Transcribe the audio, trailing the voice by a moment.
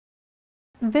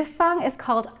This song is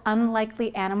called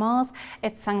Unlikely Animals.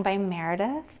 It's sung by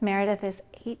Meredith. Meredith is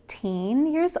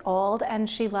 18 years old and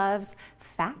she loves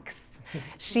facts.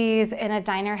 She's in a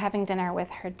diner having dinner with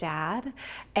her dad,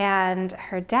 and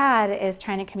her dad is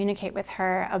trying to communicate with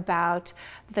her about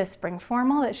the spring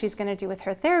formal that she's going to do with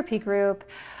her therapy group,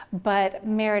 but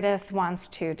Meredith wants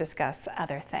to discuss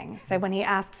other things. So when he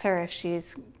asks her if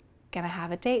she's going to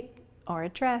have a date or a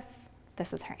dress,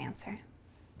 this is her answer.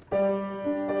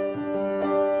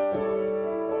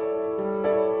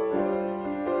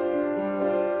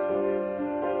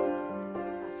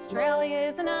 Australia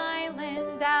is an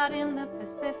island out in the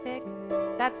Pacific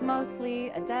that's mostly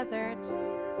a desert.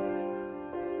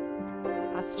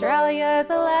 Australia is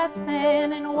a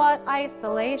lesson in what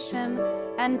isolation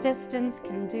and distance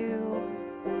can do.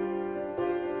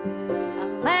 A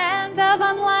land of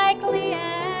unlikely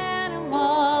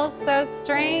animals, so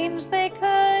strange they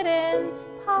couldn't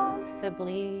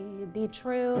possibly be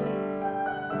true.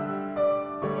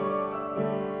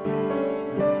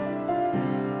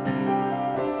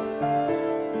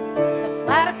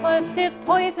 Platypus is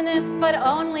poisonous, but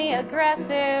only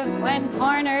aggressive when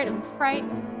cornered and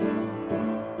frightened.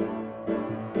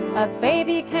 A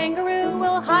baby kangaroo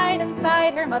will hide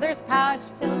inside her mother's pouch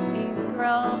till she's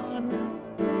grown.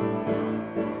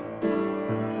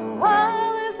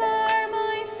 Koalas are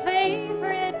my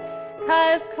favorite,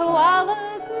 'cause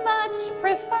koalas much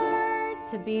prefer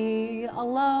to be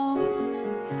alone.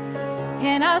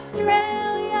 In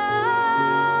Australia,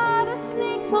 the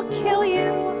snakes will kill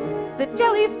you. The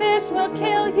jellyfish will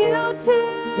kill you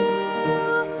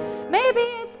too. Maybe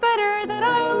it's better that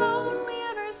I'll only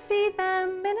ever see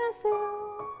them in a zoo.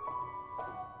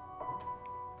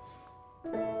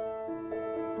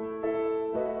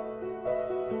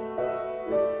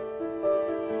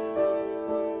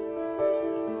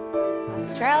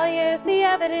 Australia is the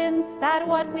evidence that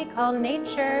what we call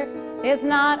nature is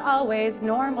not always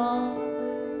normal.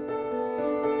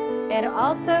 It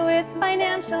also is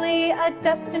financially a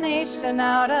destination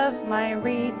out of my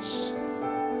reach.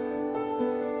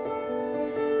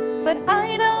 But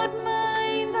I don't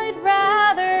mind, I'd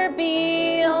rather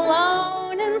be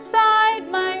alone inside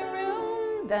my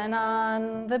room than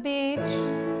on the beach.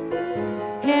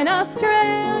 In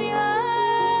Australia,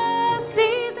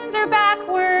 seasons are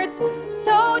backwards,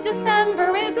 so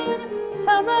December is in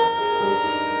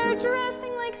summer.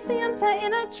 Dressing like Santa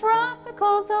in a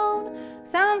tropical zone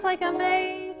sounds like a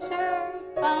major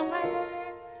bummer.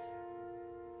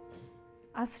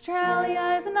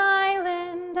 Australia is an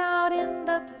island out in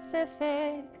the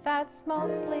Pacific that's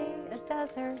mostly a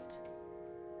desert.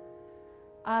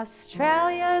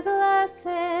 Australia is a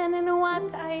lesson in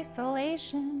what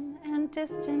isolation and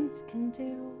distance can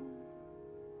do.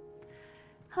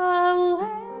 A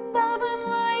land of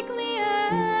unlikely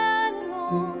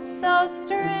animals, so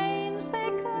strange they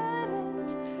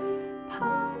couldn't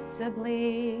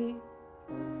possibly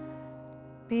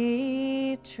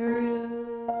be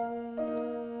true.